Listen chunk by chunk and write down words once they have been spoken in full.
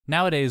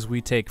Nowadays,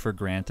 we take for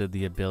granted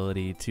the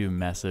ability to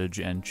message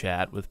and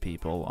chat with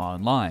people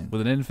online.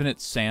 With an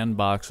infinite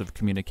sandbox of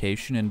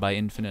communication, and by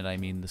infinite I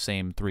mean the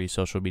same 3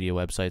 social media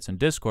websites and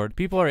Discord,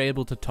 people are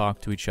able to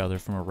talk to each other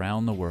from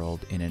around the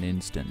world in an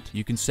instant.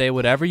 You can say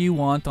whatever you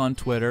want on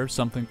Twitter,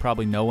 something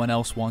probably no one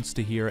else wants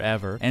to hear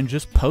ever, and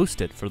just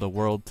post it for the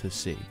world to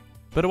see.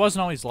 But it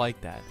wasn't always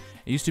like that.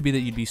 It used to be that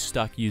you'd be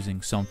stuck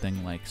using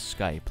something like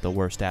Skype, the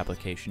worst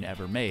application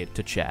ever made,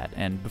 to chat.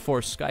 And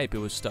before Skype, it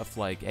was stuff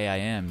like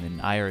AIM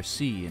and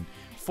IRC and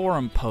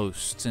forum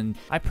posts, and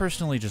I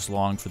personally just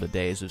long for the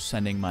days of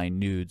sending my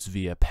nudes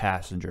via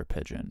passenger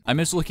pigeon. I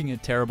miss looking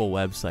at terrible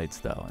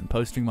websites though, and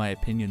posting my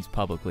opinions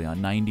publicly on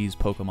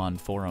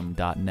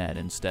 90spokemonforum.net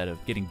instead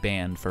of getting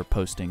banned for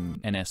posting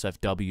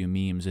NSFW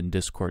memes in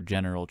Discord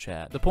general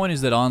chat. The point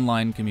is that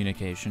online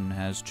communication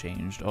has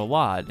changed a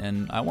lot,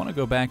 and I want to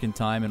go back in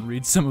time and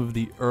read some of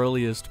the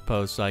earliest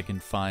posts I can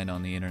find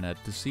on the internet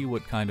to see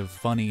what kind of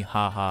funny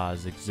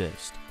ha-has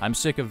exist. I'm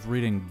sick of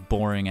reading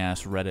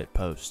boring-ass Reddit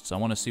posts. I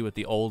want to see what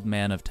the old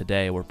man of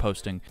today were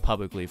posting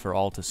publicly for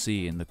all to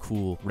see in the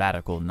cool,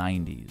 radical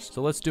 90s.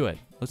 So let's do it.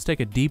 Let's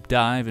take a deep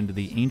dive into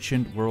the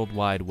ancient World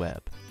Wide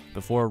Web,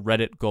 before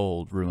Reddit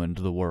gold ruined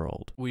the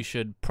world. We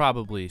should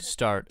probably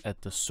start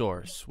at the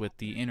source, with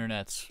the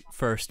internet's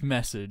first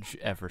message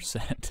ever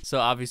sent. So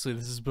obviously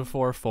this is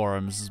before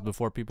forums, this is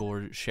before people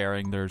were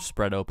sharing their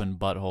spread open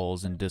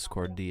buttholes in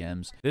Discord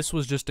DMs. This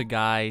was just a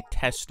guy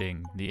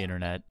testing the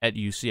internet at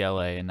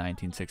UCLA in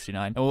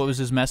 1969. And what was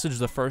his message?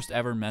 The first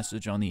ever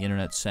message on the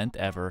internet sent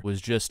ever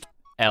was just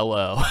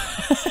LO.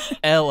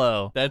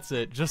 LO. That's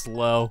it. Just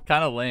low.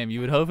 Kind of lame.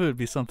 You would hope it would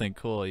be something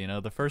cool, you know?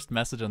 The first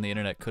message on the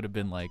internet could have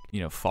been like, you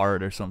know,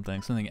 fart or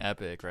something. Something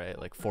epic, right?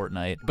 Like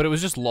Fortnite. But it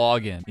was just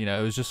login. You know,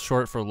 it was just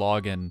short for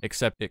login,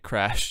 except it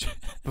crashed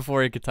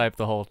before he could type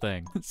the whole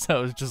thing. So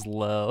it was just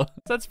low.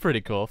 That's pretty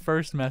cool.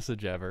 First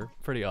message ever.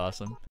 Pretty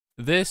awesome.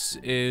 This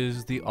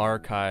is the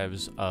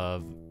archives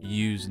of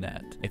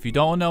Usenet. If you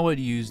don't know what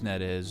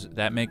Usenet is,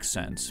 that makes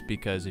sense,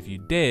 because if you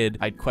did,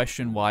 I'd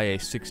question why a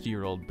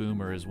 60-year-old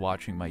boomer is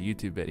watching my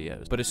YouTube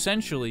videos. But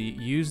essentially,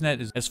 Usenet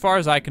is, as far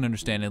as I can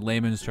understand in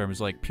layman's terms,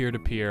 like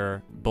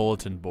peer-to-peer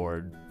bulletin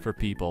board for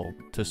people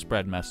to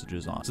spread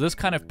messages on. So this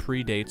kind of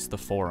predates the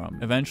forum.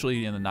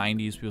 Eventually, in the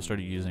 90s, people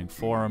started using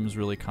forums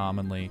really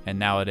commonly, and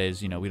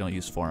nowadays, you know, we don't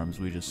use forums,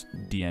 we just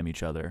DM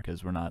each other,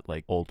 because we're not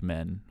like old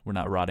men. We're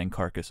not rotting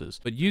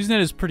carcasses. But Usenet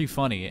is pretty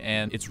funny,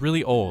 and it's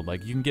really old.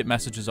 Like, you can get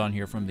messages on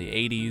here from the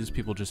 80s,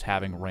 people just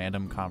having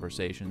random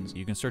conversations.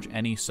 You can search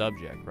any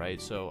subject,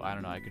 right? So, I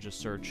don't know, I could just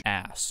search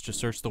ass.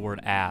 Just search the word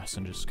ass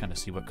and just kind of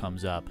see what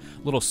comes up. A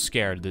little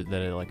scared that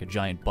like a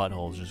giant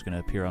butthole is just gonna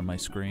appear on my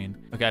screen.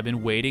 Okay, I've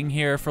been waiting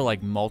here for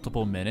like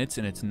multiple minutes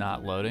and it's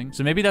not loading.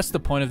 So maybe that's the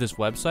point of this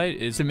website,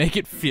 is to make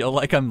it feel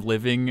like I'm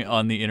living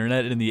on the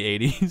internet in the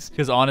 80s.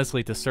 Because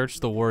honestly, to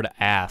search the word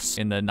ass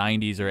in the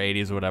 90s or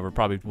 80s or whatever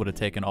probably would have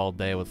taken all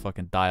day with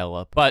fucking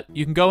dial-up. But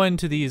you can go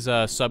into these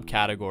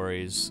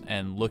subcategories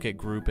and look at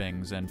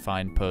groupings and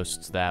find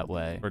posts that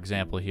way. For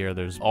example, here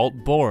there's alt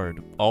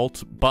board,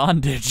 alt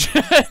bondage.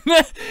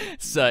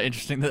 It's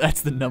interesting that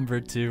that's the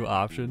 #2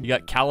 option. You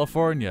got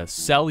California,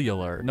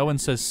 cellular. No one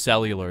says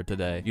cellular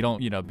today. You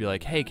don't, you know, be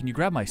like, hey, can you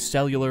grab my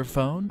cellular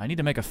phone? I need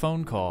to make a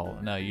phone call.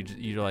 No,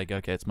 you're like,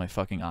 okay, it's my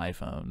fucking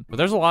iPhone. But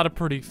there's a lot of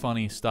pretty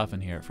funny stuff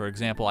in here. For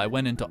example, I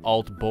went into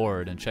alt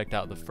board and checked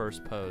out the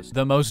first post.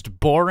 The most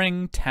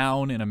boring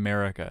town in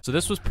America. So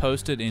this was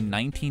posted in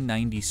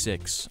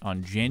 1996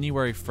 on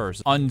January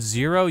 1st on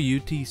 0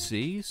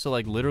 UTC. So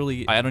like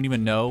literally, I don't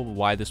even know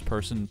why this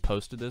person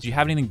posted this. Do you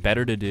have anything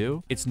better to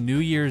do? It's New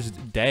Year's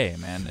Day,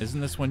 man.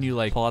 Isn't this when you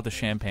like pull out the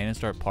champagne and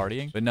start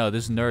partying? But no,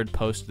 this nerd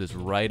posted this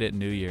right at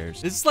New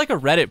Year's. This is like a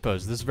Reddit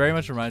post. This very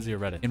much reminds me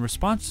of Reddit. In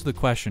response to the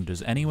question,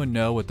 does anyone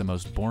know what the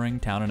most boring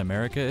town in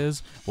America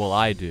is? Well,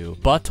 I do.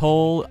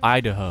 Butthole,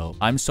 Idaho.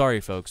 I'm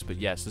sorry, folks, but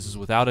yes, this is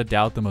without a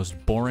doubt the most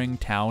boring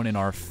town in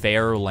our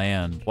fair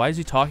land. Why is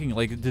he talking?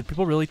 Like, did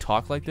people really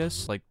talk like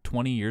this like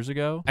 20 years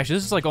ago? Actually,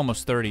 this is like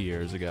almost 30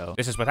 years ago.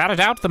 This is without a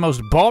doubt the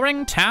most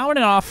boring town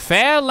in our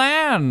fair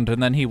land.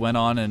 And then he went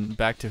on and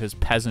back to his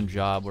peasant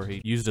job where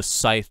he used a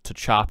scythe to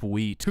chop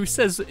wheat. Who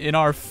says in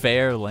our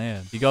fair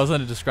land? He goes on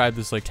to describe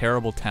this like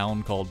terrible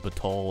town called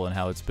Batole and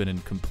how it's been in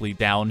complete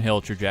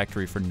downhill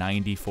trajectory for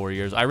 94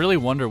 years. I really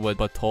wonder what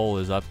Batole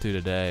is up to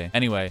today.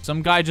 Anyway,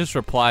 some guy just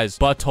replies,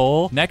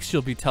 Batole? Next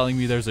you'll be telling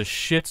me there's a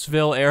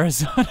Shitsville,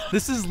 Arizona.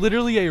 This is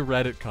literally a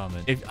Reddit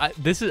comment.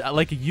 This is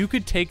like, you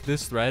could take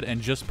this thread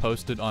and just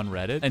post it on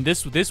Reddit, and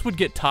this would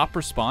get top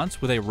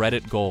response with a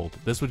Reddit gold.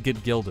 This would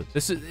get gilded.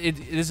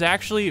 This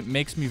actually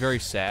makes me very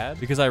sad,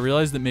 because I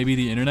realized that maybe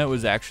the internet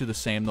was actually the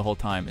same the whole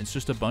time. It's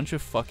just a bunch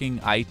of fucking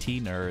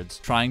IT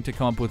nerds trying to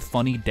come up with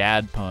funny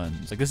dad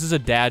puns. Like, this is a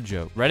dad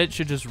joke. Reddit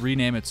should just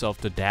rename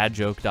itself to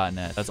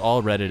dadjoke.net. That's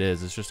all Reddit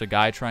is. It's just a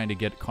guy trying to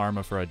get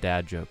karma for a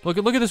dad joke. Look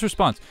at this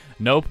response.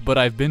 Nope, but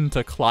I've been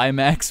to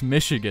Climax,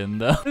 Michigan,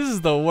 though. This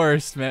is the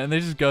worst, man. They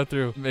just go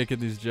through making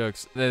these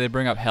jokes. They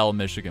bring up Hell,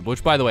 Michigan,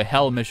 which, by the way,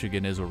 Hell,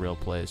 Michigan is a real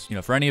place. You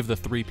know, for any of the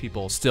 3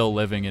 people still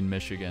living in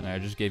Michigan, I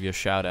just gave you a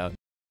shout out.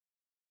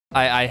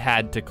 I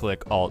had to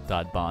click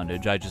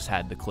alt.bondage. I just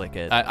had to click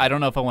it. I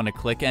don't know if I want to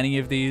click any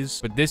of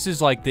these, but this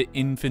is like the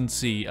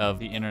infancy of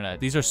the internet.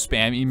 These are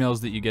spam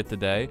emails that you get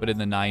today, but in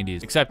the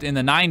 90s. Except in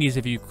the 90s,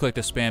 if you clicked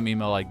a spam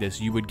email like this,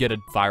 you would get a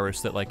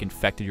virus that like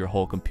infected your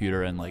whole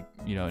computer and like,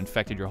 you know,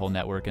 infected your whole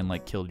network and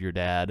like killed your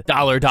dad.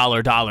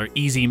 $,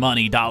 easy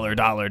money,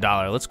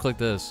 $. Let's click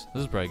this.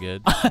 This is pretty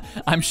good.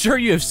 I'm sure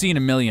you have seen a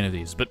million of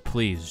these, but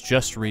please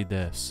just read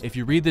this. If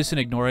you read this and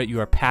ignore it,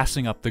 you are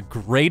passing up the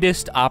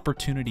greatest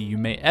opportunity you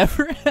may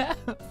ever have.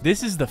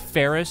 This is the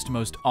fairest,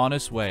 most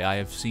honest way I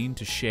have seen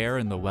to share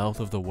in the wealth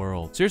of the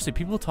world. Seriously,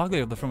 people talk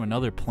like they're from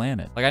another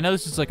planet. Like, I know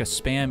this is like a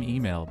spam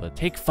email, but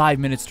take 5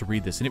 minutes to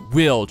read this and it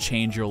will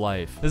change your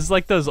life. This is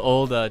like those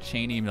old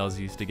chain emails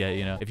you used to get,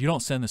 you know? If you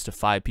don't send this to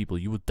 5 people,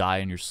 you will die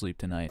in your sleep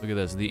tonight. Look at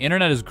this. The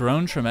internet has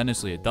grown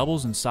tremendously. It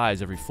doubles in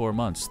size every 4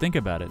 months. Think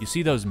about it. You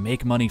see those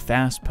make money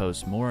fast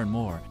posts more and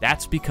more.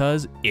 That's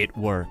because it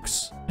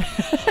works.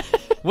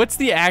 What's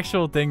the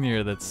actual thing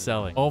here that's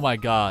selling? Oh my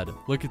God,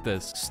 look at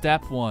this.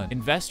 Step 1,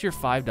 invest your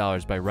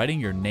 $5 by writing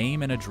your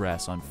name and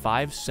address on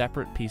 5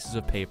 separate pieces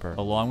of paper,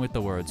 along with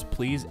the words,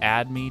 please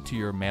add me to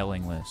your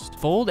mailing list.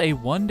 Fold a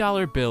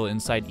 $1 bill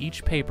inside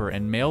each paper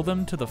and mail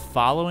them to the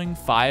following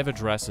 5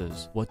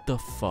 addresses. What the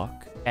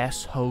fuck?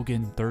 S.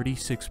 Hogan,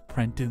 36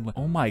 Prenton.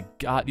 Oh my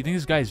God, you think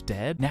this guy's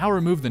dead? Now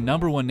remove the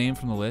number 1 name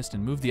from the list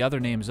and move the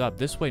other names up.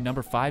 This way,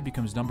 number 5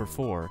 becomes number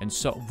 4. And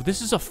so,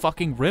 this is a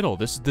fucking riddle.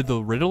 Did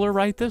the riddler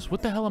write this?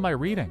 What the hell am I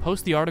reading?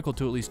 Post the article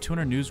to at least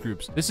 200 news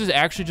groups. This is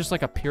actually just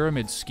like a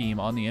pyramid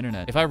scheme on the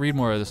internet. If I read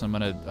more of this, I'm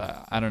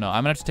gonna, I don't know.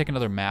 I'm gonna have to take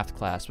another math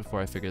class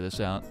before I figure this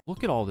out.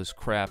 Look at all this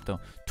crap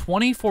though.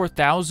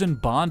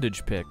 24,000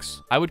 bondage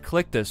pics. I would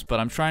click this, but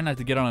I'm trying not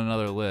to get on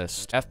another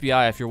list.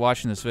 FBI, if you're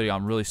watching this video,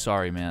 I'm really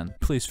sorry, man.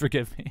 Please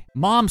forgive me.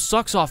 Mom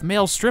sucks off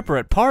male stripper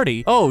at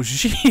party. Oh,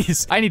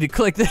 jeez. I need to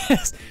click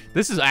this.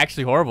 This is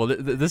actually horrible.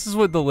 This is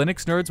what the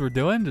Linux nerds were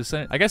doing?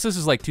 I guess this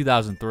is like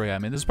 2003. I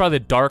mean, this is probably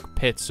the dark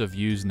pits of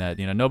Usenet.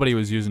 You know, nobody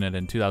was using it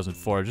in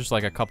 2004. Just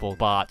like a couple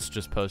bots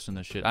just posting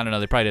this shit. I don't know.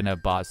 They probably didn't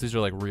have bots. These are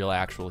like real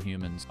actual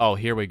humans. Oh,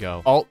 here we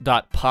go.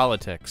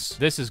 Alt.politics.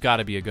 This has got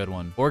to be a good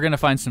one. We're going to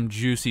find some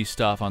juicy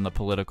stuff on the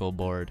political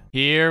board.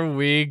 Here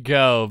we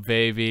go,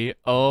 baby.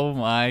 Oh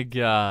my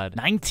God.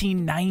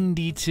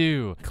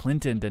 1992.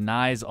 Clinton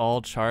denies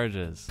all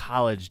charges.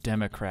 College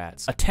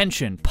Democrats.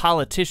 Attention,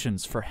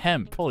 politicians for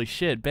hemp. Holy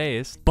shit,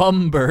 based.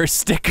 Bumper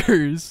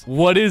stickers.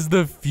 What is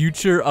the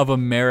future of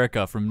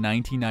America from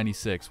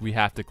 1996? We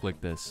have to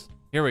click this.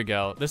 Here we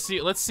go.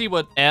 Let's see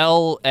what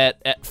L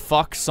at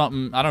fuck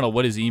something. I don't know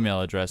what his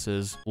email address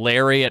is.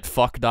 Larry at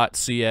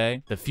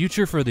fuck.ca. The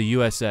future for the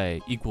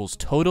USA equals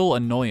total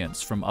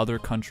annoyance from other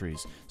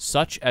countries,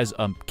 such as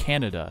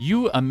Canada.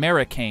 You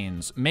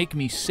Americans make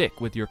me sick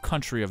with your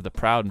country of the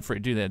proud and free.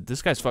 Dude,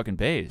 this guy's fucking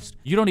based.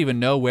 You don't even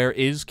know where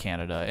is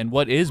Canada and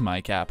what is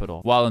my capital.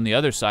 While on the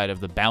other side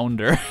of the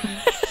bounder.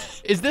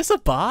 Is this a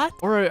bot?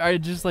 Or are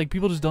just like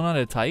people just don't know how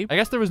to type? I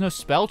guess there was no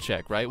spell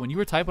check, right? When you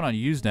were typing on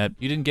Usenet,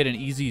 you didn't get an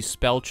easy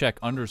spell check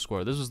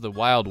underscore. This was the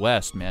Wild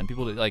West, man.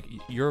 People like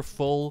your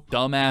full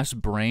dumbass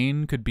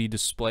brain could be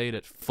displayed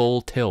at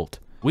full tilt.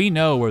 We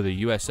know where the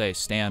USA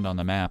stand on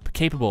the map,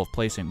 capable of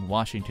placing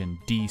Washington,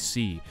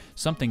 D.C.,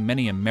 something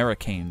many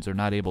Americans are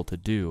not able to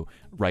do,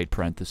 right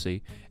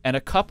parenthesis, and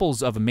a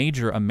couples of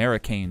major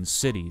American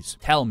cities.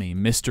 Tell me,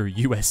 Mr.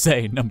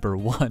 USA number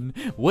 1,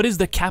 what is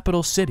the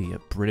capital city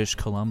of British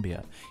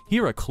Columbia?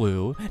 Here a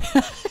clue.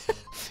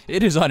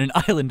 It is on an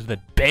island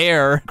that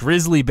bear,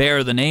 grizzly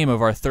bear, the name of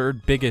our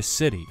 3rd biggest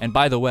city. And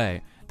by the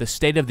way, the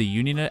State of the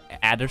Union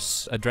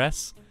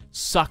address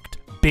sucked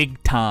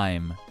big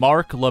time.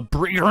 Mark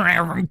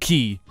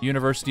Labrie,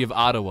 University of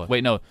Ottawa.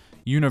 Wait, no.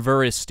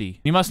 University.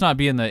 He must not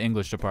be in the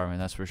English department,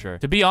 that's for sure.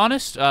 To be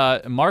honest,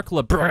 Mark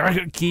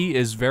Labrie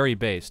is very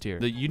based here.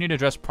 The union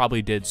address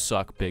probably did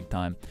suck big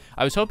time.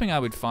 I was hoping I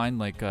would find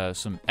like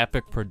some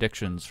epic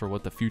predictions for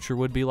what the future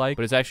would be like,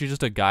 but it's actually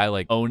just a guy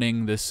like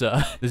owning this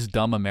this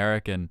dumb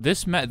American.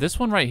 This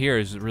one right here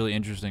is really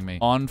interesting me.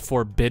 On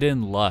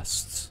forbidden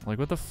lusts. Like,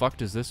 what the fuck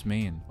does this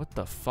mean? What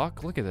the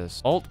fuck? Look at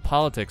this. Alt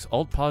politics,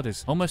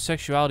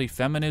 homosexuality,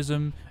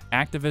 feminism,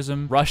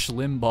 activism, Rush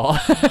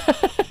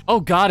Limbaugh. Oh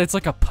God, it's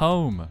like a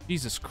poem.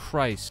 Jesus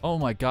Christ. Oh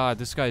my God,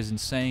 this guy's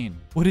insane.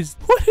 What is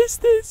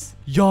this?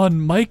 Yawn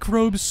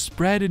microbes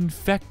spread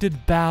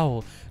infected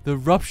bowel, the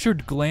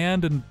ruptured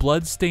gland and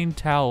bloodstained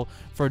towel,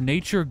 for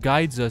nature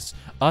guides us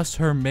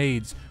her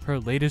maids, her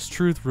latest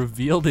truth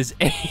revealed is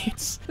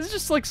AIDS. This is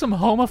just like some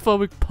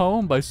homophobic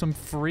poem by some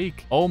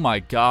freak. Oh my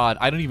God,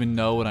 I don't even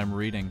know what I'm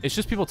reading. It's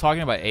just people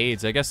talking about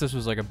AIDS. I guess this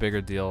was like a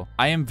bigger deal.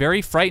 I am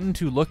very frightened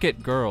to look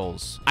at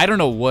girls. I don't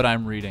know what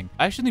I'm reading.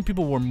 I actually think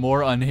people were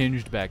more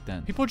unhinged back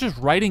then. People were just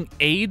writing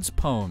AIDS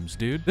poems,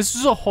 dude. This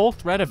is a whole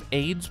thread of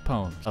AIDS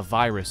poems. A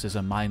virus is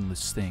a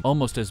mindless thing,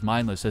 almost as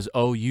mindless as,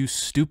 oh, you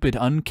stupid,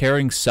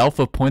 uncaring,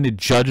 self-appointed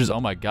judges.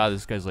 Oh my God,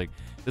 this guy's like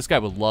This guy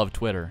would love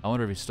Twitter. I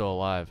wonder if he's still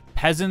alive.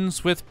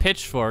 Peasants with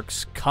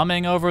pitchforks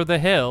coming over the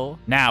hill.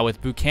 Now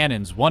with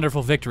Buchanan's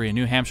wonderful victory in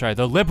New Hampshire,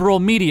 the liberal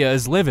media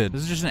is livid.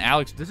 This is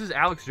just this is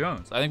Alex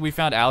Jones. I think we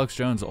found Alex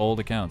Jones' old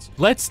accounts.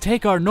 Let's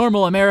take our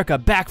normal America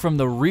back from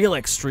the real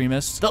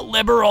extremists, the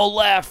liberal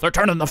left. They're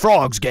turning the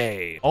frogs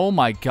gay. Oh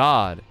my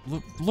God.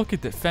 Look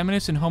at that.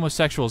 Feminists and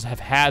homosexuals have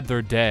had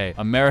their day.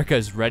 America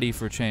is ready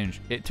for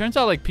change. It turns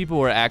out like people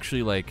were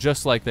actually like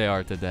just like they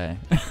are today.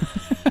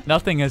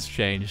 Nothing has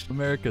changed.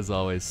 America's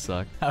always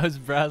sucked. I was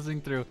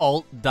browsing through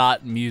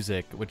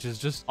alt.music, which is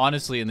just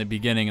honestly in the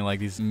beginning in like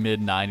these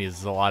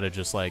mid-90s, a lot of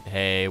just like,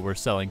 hey, we're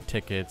selling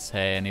tickets.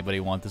 Hey, anybody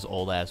want this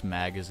old ass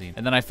magazine?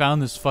 And then I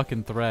found this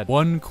fucking thread.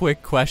 One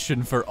quick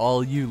question for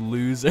all you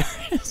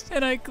losers.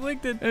 And I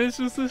clicked it and it's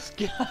just this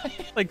guy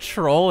like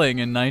trolling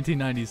in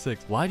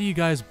 1996. Why do you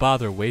guys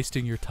bother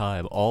wasting your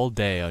time all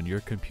day on your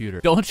computer?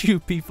 Don't you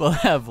people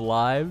have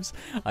lives?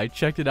 I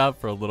checked it out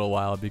for a little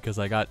while because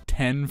I got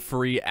 10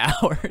 free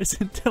hours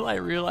until I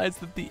realized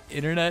that the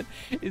internet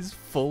is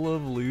full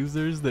of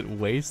losers that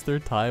waste their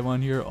time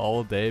on here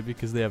all day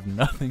because they have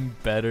nothing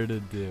better to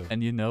do.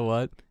 And you know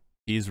what?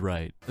 He's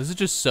right. This is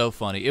just so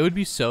funny. It would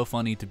be so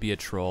funny to be a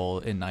troll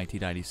in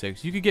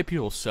 1996. You could get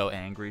people so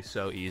angry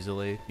so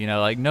easily. You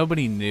know, like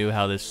nobody knew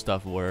how this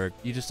stuff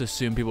worked. You just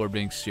assume people were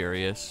being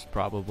serious,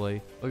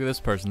 probably. Look at this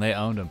person. They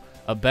owned him.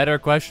 A better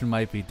question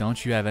might be,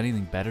 don't you have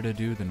anything better to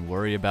do than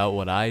worry about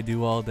what I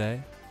do all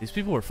day? These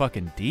people were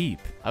fucking deep.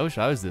 I wish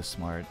I was this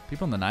smart.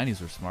 People in the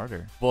 90s were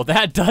smarter. Well,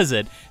 that does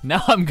it.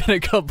 Now I'm gonna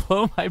go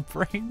blow my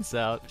brains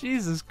out.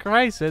 Jesus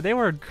Christ, man, they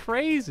were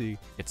crazy.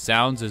 It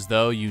sounds as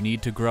though you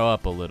need to grow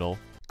up a little.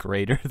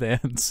 Greater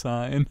than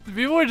sign.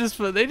 People were just,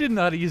 they didn't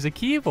know how to use a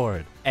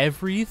keyboard.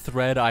 Every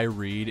thread I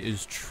read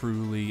is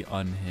truly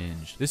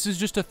unhinged. This is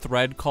just a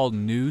thread called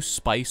New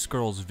Spice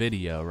Girls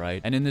Video,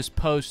 right? And in this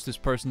post, this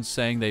person's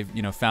saying they've,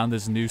 you know, found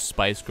this new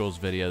Spice Girls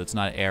video that's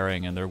not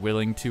airing and they're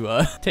willing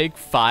to take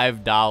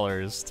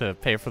 $5 to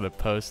pay for the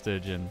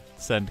postage and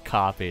send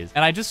copies.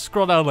 And I just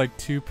scroll down like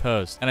 2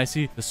 posts and I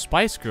see the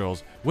Spice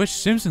Girls. Which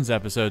Simpsons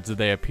episodes did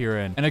they appear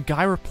in? And a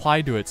guy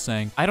replied to it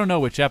saying, I don't know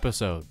which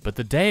episode, but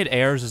the day it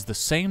airs is the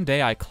same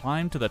day I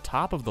climb to the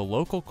top of the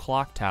local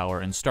clock tower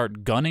and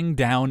start gunning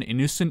down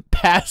innocent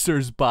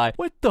passersby.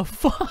 What the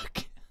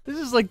fuck? This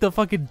is like the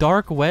fucking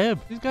dark web.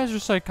 These guys are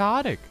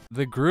psychotic.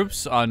 The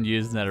groups on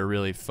Usenet are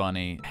really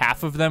funny.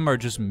 Half of them are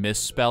just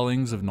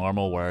misspellings of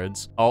normal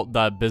words.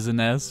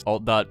 Alt.business,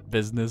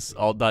 alt.business,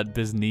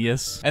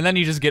 alt.business. And then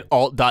you just get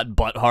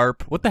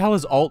alt.buttharp. What the hell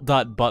is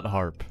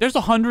alt.buttharp? There's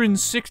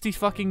 160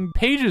 fucking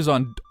pages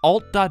on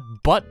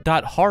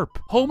alt.butt.harp.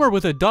 Homer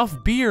with a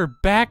Duff beer,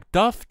 back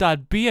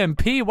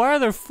duff.bmp. Why are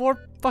there 4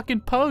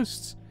 fucking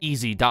posts?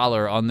 Easy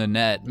dollar on the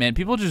net. Man,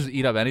 people just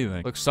eat up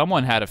anything. Look,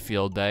 someone had a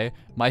field day.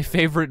 My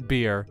favorite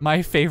beer.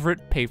 My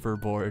favorite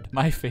paperboard.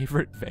 My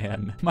favorite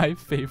van. My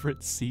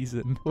favorite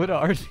season. What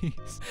are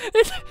these?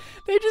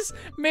 They just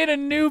made a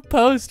new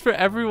post for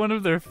every one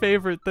of their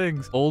favorite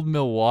things. Old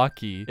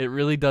Milwaukee. It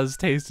really does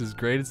taste as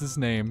great as his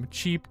name.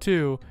 Cheap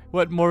too.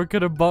 What more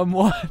could a bum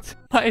want?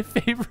 My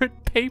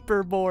favorite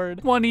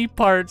paperboard.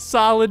 20-part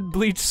solid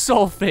bleach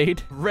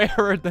sulfate.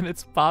 Rarer than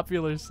its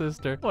popular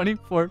sister.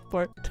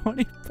 24-part,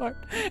 20-part.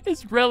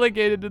 Is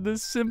relegated to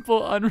this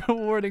simple,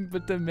 unrewarding,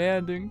 but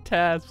demanding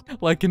task.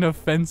 Like an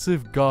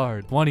offensive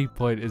guard.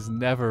 20-point is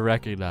never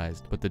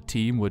recognized, but the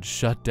team would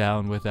shut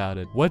down without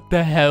it. What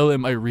the hell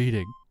am I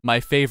reading? My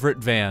favorite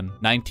van.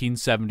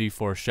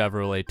 1974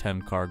 Chevrolet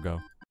 10 Cargo.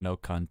 No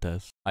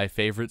contest. My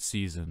favorite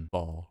season.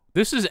 Fall.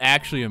 This is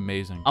actually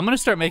amazing. I'm gonna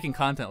start making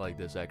content like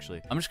this,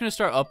 actually. I'm just gonna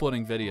start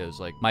uploading videos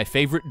like my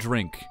favorite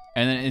drink,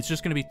 and then it's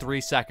just gonna be 3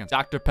 seconds.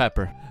 Dr.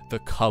 Pepper. The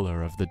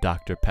color of the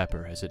Dr.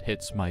 Pepper as it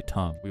hits my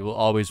tongue. We will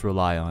always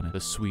rely on it. The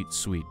sweet,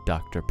 sweet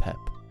Dr. Pep.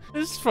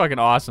 This is fucking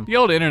awesome. The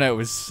old internet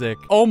was sick.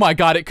 Oh my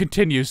god, it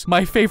continues.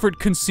 My favorite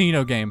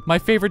casino game. My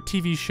favorite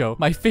TV show.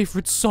 My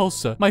favorite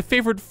salsa. My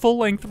favorite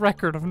full-length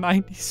record of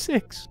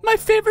 96. My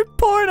favorite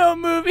porno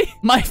movie.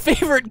 My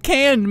favorite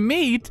canned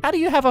meat. How do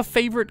you have a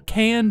favorite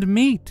canned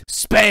meat?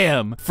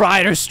 Spam.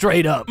 Fried or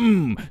straight up.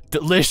 Mmm.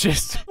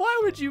 Delicious.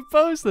 Why would you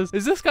post this?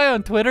 Is this guy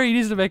on Twitter? He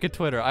needs to make a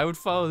Twitter. I would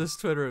follow this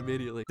Twitter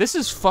immediately. This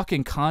is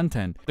fucking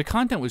content. The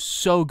content was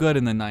so good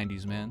in the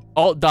 90s, man.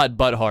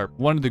 Alt.buttharp.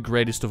 One of the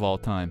greatest of all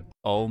time.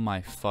 Oh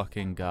my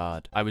fucking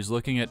god. I was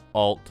looking at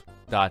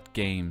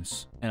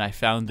alt.games and I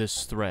found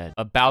this thread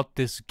about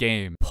this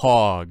game,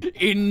 Pog,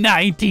 in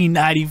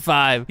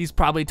 1995. He's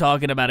probably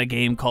talking about a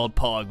game called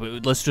Pog,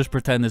 but let's just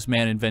pretend this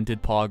man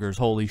invented Poggers.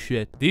 Holy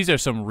shit. These are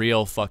some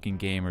real fucking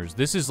gamers.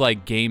 This is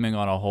like gaming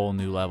on a whole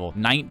new level.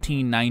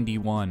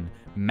 1991.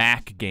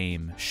 Mac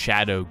game,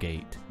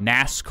 Shadowgate,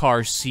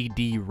 NASCAR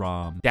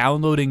CD-ROM,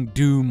 downloading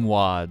Doom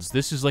WADs.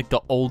 This is like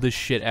the oldest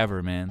shit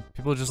ever, man.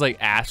 People are just like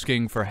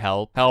asking for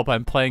help. Help,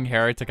 I'm playing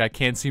Heretic. I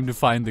can't seem to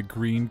find the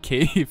green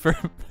key for...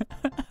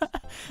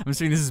 I'm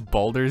assuming this is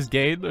Baldur's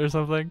Gate or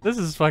something. This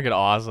is fucking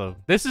awesome.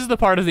 This is the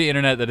part of the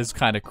internet that is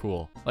kind of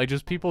cool. Like,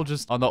 just people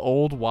just on the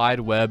old wide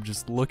web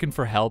just looking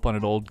for help on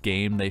an old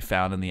game they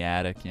found in the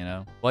attic, you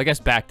know? Well, I guess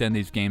back then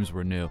these games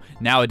were new.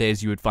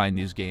 Nowadays, you would find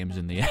these games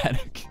in the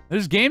attic.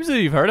 There's games that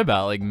you've heard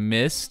about, like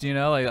Myst, you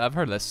know? Like, I've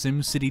heard of that.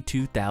 SimCity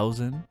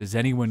 2000. Does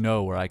anyone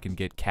know where I can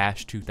get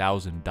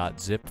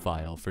cache2000.zip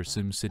file for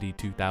SimCity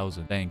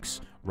 2000?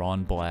 Thanks,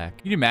 Ron Black.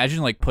 Can you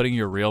imagine like putting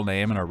your real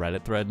name in a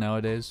Reddit thread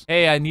nowadays?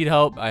 Hey, I need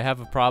help. I have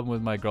a problem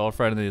with my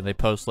girlfriend. And they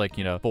post like,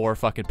 you know, 4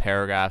 fucking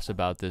paragraphs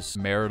about this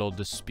marital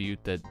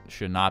dispute that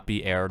should not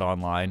be aired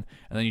online.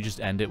 And then you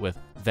just end it with,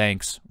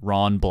 thanks,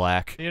 Ron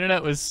Black. The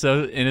internet was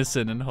so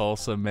innocent and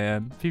wholesome,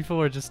 man. People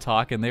were just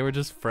talking. They were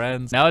just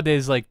friends.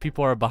 Nowadays, like,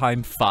 people are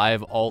behind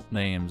 5 alt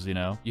names, you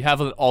know? You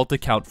have an alt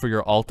account for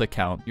your alt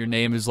account. Your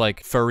name is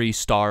like Furry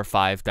Star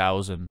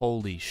 5000.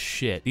 Holy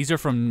shit. These are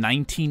from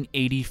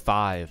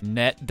 1985.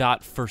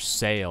 For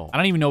sale. I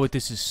don't even know what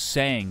this is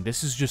saying.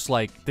 This is just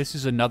like, this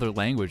is another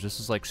language. This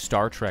is like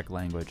Star Trek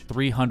language.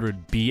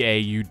 300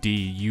 BAUD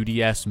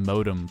UDS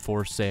modem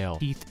for sale.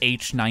 Heath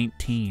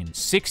H19.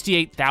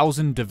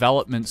 68,000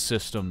 development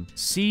system.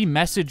 See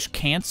message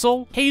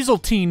cancel?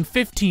 Hazeltine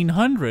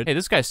 1500. Hey,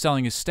 this guy's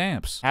selling his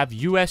stamps. Have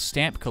US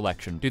stamp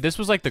collection. Dude, this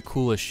was like the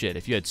coolest shit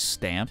if you had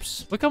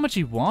stamps. Look how much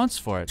he wants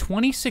for it.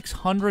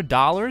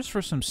 $2,600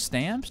 for some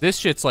stamps? This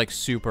shit's like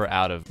super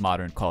out of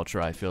modern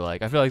culture, I feel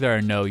like. I feel like there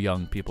are no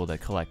young people that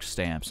collect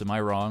stamps. Am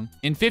I wrong?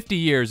 In 50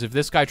 years, if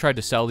this guy tried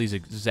to sell these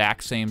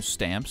exact same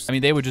stamps, I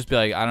mean, they would just be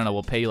like, I don't know,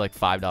 we'll pay you like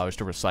 $5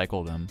 to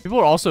recycle them. People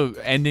are also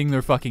ending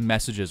their fucking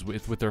messages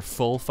with their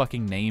full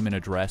fucking name and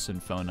address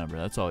and phone number.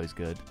 That's always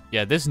good.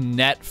 Yeah, this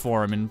net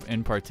forum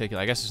in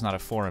particular, I guess it's not a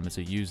forum, it's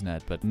a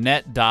Usenet, but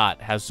net.dot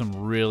has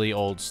some really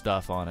old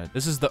stuff on it.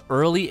 This is the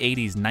early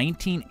 80s,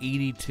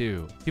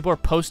 1982. People are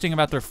posting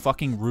about their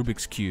fucking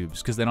Rubik's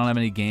Cubes because they don't have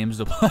any games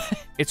to play.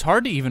 It's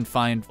hard to even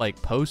find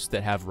like posts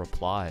that have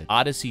replies.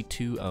 Odyssey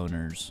 2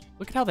 owners.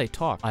 Look at how they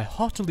talk. I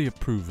heartily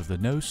approve of the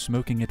no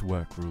smoking at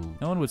work rule.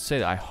 No one would say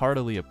that. I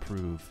heartily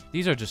approve.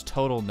 These are just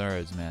total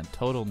nerds, man.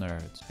 Total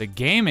nerds. The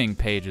gaming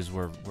pages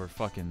were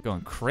fucking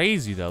going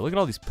crazy, though. Look at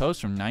all these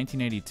posts from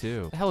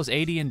 1982. What the hell is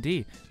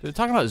AD&D? They're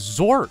talking about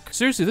Zork.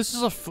 Seriously, this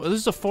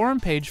is a forum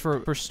page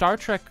for Star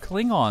Trek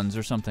Klingons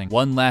or something.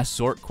 One last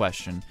Zork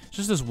question. It's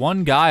just this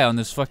one guy on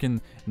this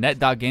fucking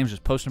net.games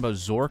just posting about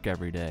Zork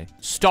every day.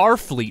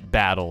 Starfleet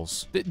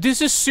battles.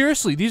 This is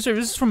seriously, this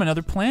is from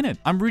another planet.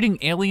 I'm reading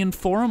alien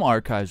forum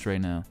archives right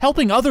now.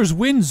 Helping others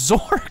win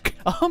Zork.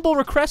 A humble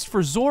request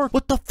for Zork.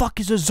 What the fuck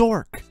is a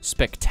Zork?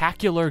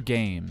 Spectacular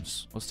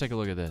games. Let's take a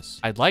look at this.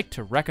 I'd like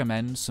to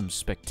recommend some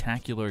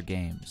spectacular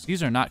games.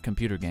 These are not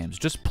computer games,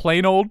 just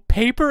plain old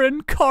paper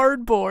and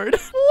cardboard.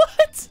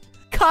 What?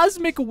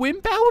 Cosmic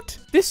Wimp Out?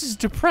 This is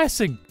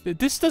depressing.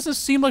 This doesn't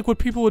seem like what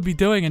people would be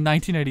doing in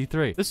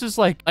 1983. This is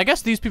like, I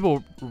guess these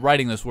people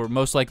writing this were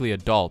most likely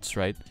adults,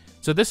 right?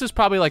 So this is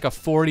probably like a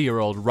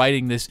 40-year-old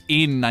writing this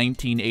in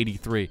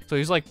 1983. So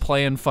he's like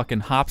playing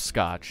fucking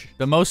hopscotch.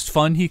 The most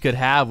fun he could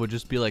have would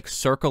just be like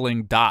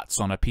circling dots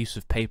on a piece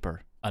of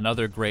paper.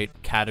 Another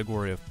great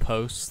category of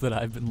posts that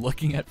I've been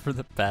looking at for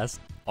the past,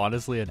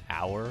 honestly, an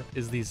hour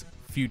is these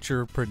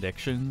future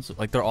predictions.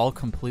 Like, they're all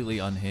completely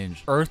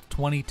unhinged. Earth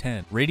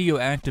 2010.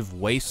 Radioactive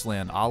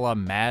wasteland a la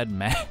Mad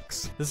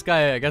Max. This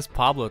guy, I guess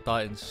Pablo,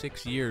 thought in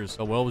 6 years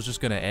the world was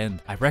just gonna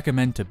end. I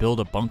recommend to build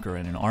a bunker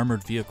in an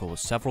armored vehicle with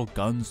several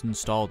guns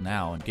installed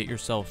now and get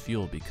yourself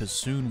fuel because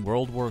soon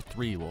World War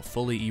III will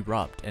fully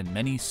erupt and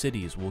many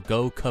cities will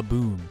go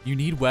kaboom. You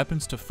need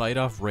weapons to fight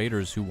off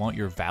raiders who want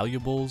your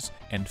valuables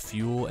and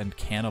fuel and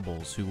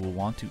cannibals who will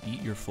want to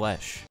eat your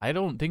flesh. I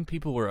don't think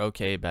people were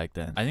okay back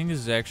then. I think this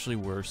is actually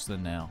worse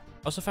than now.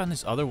 I also found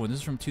this other one. This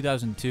is from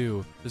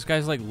 2002. This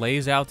guy's like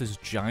lays out this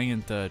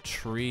giant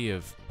tree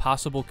of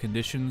possible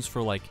conditions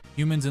for like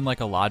humans in like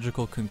a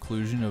logical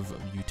conclusion of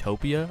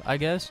utopia, I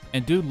guess.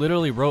 And dude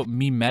literally wrote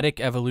memetic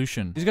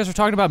evolution. These guys were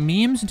talking about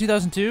memes in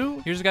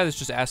 2002? Here's a guy that's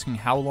just asking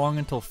how long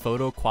until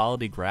photo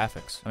quality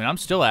graphics. I mean, I'm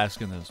still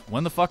asking this.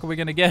 When the fuck are we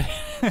gonna get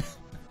it?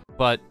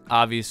 But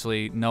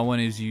obviously, no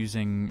one is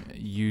using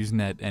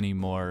Usenet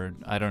anymore.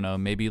 I don't know,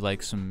 maybe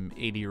like some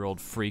 80-year-old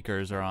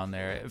freakers are on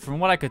there. From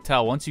what I could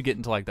tell, once you get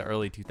into like the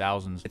early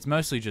 2000s, it's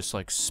mostly just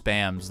like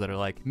spams that are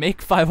like,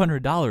 make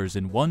 $500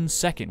 in 1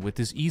 second with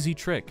this easy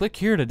trick. Click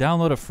here to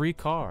download a free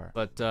car.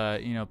 But,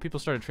 you know, people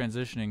started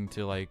transitioning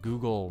to like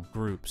Google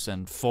groups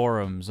and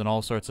forums and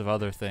all sorts of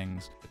other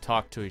things to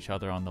talk to each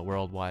other on the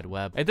World Wide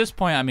Web. At this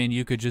point, I mean,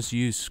 you could just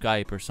use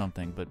Skype or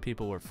something, but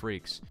people were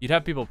freaks. You'd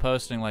have people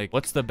posting like,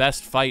 what's the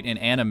best fight in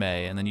anime,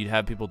 and then you'd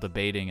have people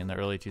debating in the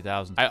early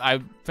 2000s.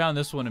 I found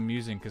this one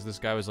amusing because this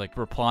guy was like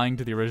replying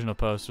to the original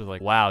post with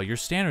like, wow, your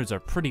standards are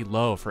pretty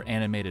low for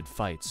animated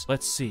fights.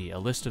 Let's see, a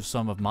list of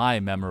some of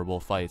my memorable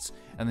fights.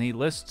 And then he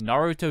lists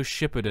Naruto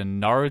Shippuden,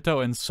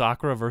 Naruto and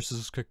Sakura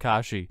versus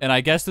Kakashi. And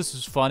I guess this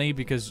is funny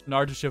because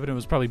Naruto Shippuden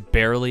was probably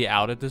barely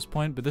out at this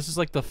point, but this is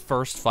like the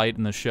first fight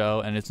in the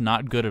show, and it's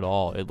not good at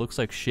all. It looks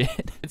like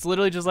shit. It's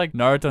literally just like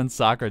Naruto and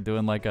Sakura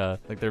doing like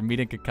they're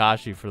meeting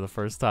Kakashi for the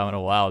first time in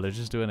a while. They're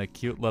just doing a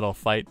cute little little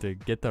fight to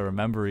get to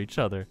remember each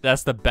other.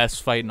 That's the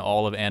best fight in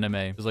all of anime.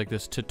 It was like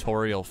this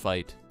tutorial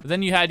fight. But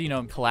then you had, you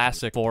know,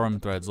 classic forum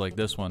threads like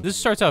this one. This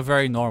starts out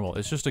very normal.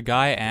 It's just a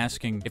guy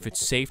asking if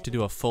it's safe to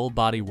do a full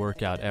body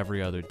workout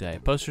every other day.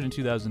 Posted in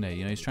 2008.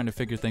 You know, he's trying to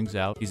figure things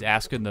out. He's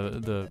asking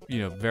the you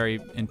know, very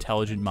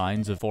intelligent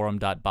minds of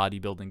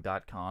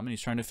forum.bodybuilding.com, and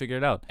he's trying to figure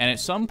it out. And at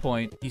some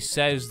point, he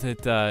says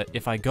that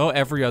if I go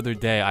every other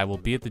day, I will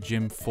be at the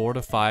gym 4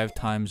 to 5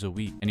 times a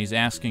week. And he's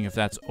asking if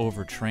that's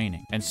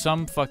overtraining. And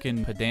some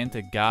fucking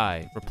pedantic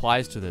guy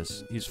replies to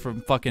this. He's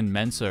from fucking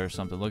Mensa or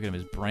something. Look at him.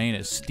 His brain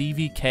is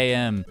Stevie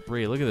KM.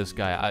 Look at this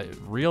guy,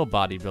 real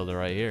bodybuilder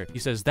right here. He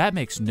says, that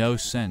makes no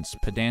sense.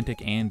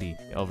 Pedantic Andy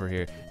over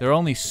here. There are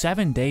only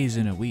 7 days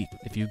in a week.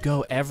 If you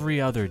go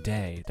every other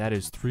day, that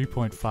is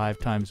 3.5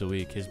 times a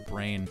week. His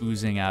brain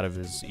oozing out of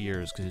his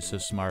ears because he's so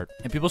smart.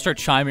 And people start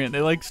chiming in. They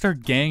like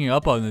start ganging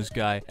up on this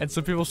guy. And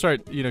some people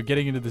start, you know,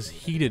 getting into this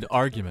heated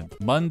argument.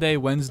 Monday,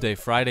 Wednesday,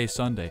 Friday,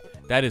 Sunday.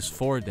 That is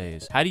 4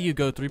 days. How do you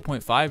go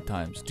 3.5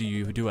 times? Do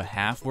you do a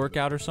half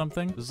workout or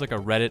something? This is like a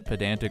Reddit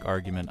pedantic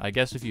argument. I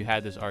guess if you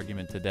had this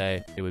argument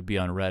today, it would be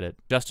on Reddit.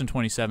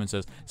 Justin27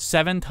 says,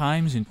 7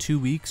 times in 2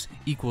 weeks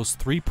equals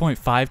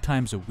 3.5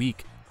 times a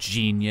week.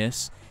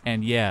 Genius.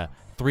 And yeah,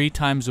 3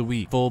 times a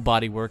week. Full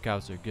body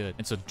workouts are good.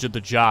 And so the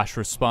Josh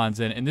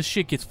responds in, and this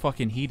shit gets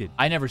fucking heated.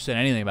 I never said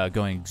anything about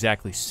going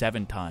exactly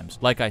 7 times.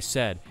 Like I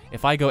said,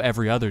 if I go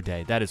every other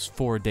day, that is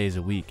 4 days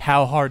a week.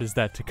 How hard is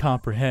that to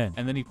comprehend?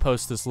 And then he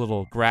posts this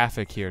little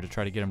graphic here to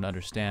try to get him to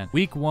understand.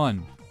 Week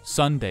 1,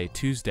 Sunday,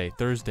 Tuesday,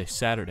 Thursday,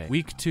 Saturday.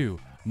 Week 2,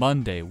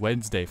 Monday,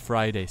 Wednesday,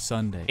 Friday,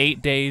 Sunday.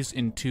 8 days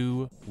in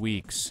 2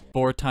 weeks.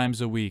 4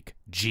 times a week.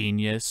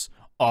 Genius.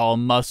 All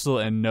muscle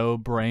and no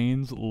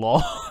brains.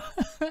 Lol.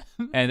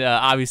 And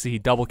obviously he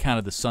double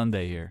counted the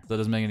Sunday here. That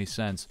doesn't make any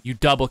sense. You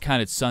double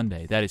counted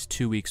Sunday. That is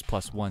 2 weeks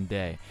plus 1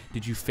 day.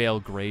 Did you fail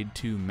grade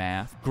 2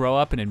 math? Grow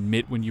up and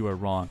admit when you were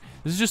wrong.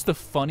 This is just the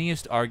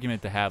funniest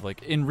argument to have.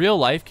 Like, in real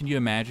life, can you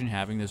imagine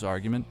having this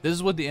argument? This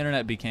is what the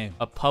internet became.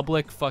 A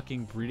public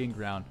fucking breeding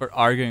ground for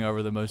arguing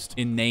over the most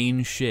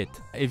inane shit.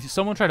 If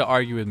someone tried to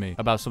argue with me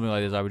about something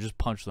like this, I would just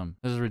punch them.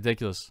 This is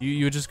ridiculous.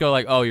 You would just go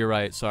like, oh, you're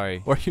right,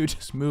 sorry. Or you would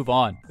just move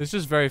on. It's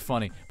just very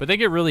funny. But they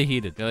get really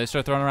heated. You know, they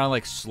start throwing around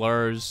like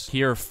slurs.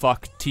 Here,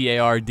 fuck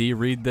TARD,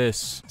 read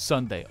this.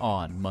 Sunday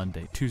on,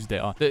 Monday, Tuesday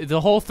on.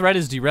 The whole thread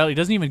is derailed. He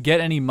doesn't even get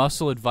any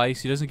muscle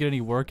advice. He doesn't get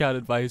any workout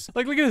advice.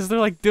 Like, look at this. They're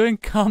like doing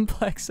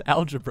complex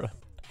algebra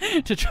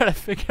to try to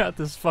figure out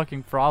this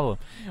fucking problem.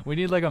 We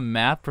need like a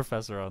math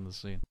professor on the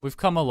scene. We've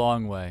come a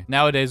long way.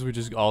 Nowadays, we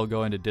just all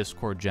go into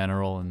Discord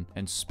general and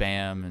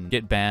spam and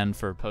get banned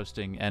for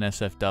posting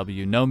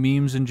NSFW. No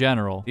memes in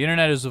general. The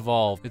internet has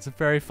evolved. It's a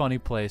very funny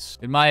place.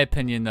 In my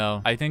opinion,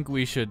 though, I think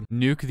we should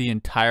nuke the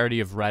entirety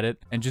of Reddit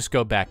and just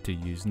go back to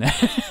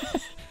Usenet.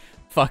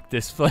 Fuck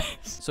this place.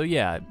 So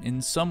yeah,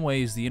 in some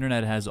ways, the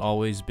internet has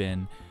always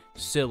been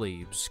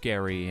silly,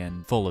 scary,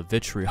 and full of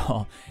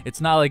vitriol.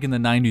 It's not like in the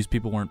 90s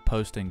people weren't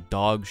posting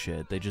dog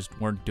shit. They just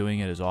weren't doing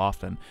it as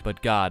often.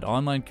 But God,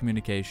 online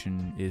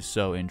communication is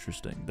so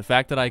interesting. The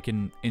fact that I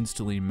can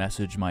instantly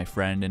message my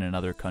friend in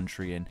another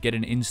country and get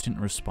an instant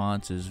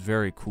response is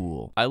very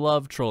cool. I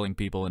love trolling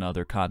people in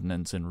other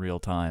continents in real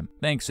time.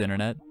 Thanks,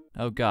 internet.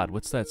 Oh God,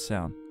 what's that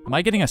sound? Am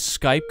I getting a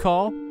Skype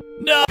call?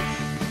 No!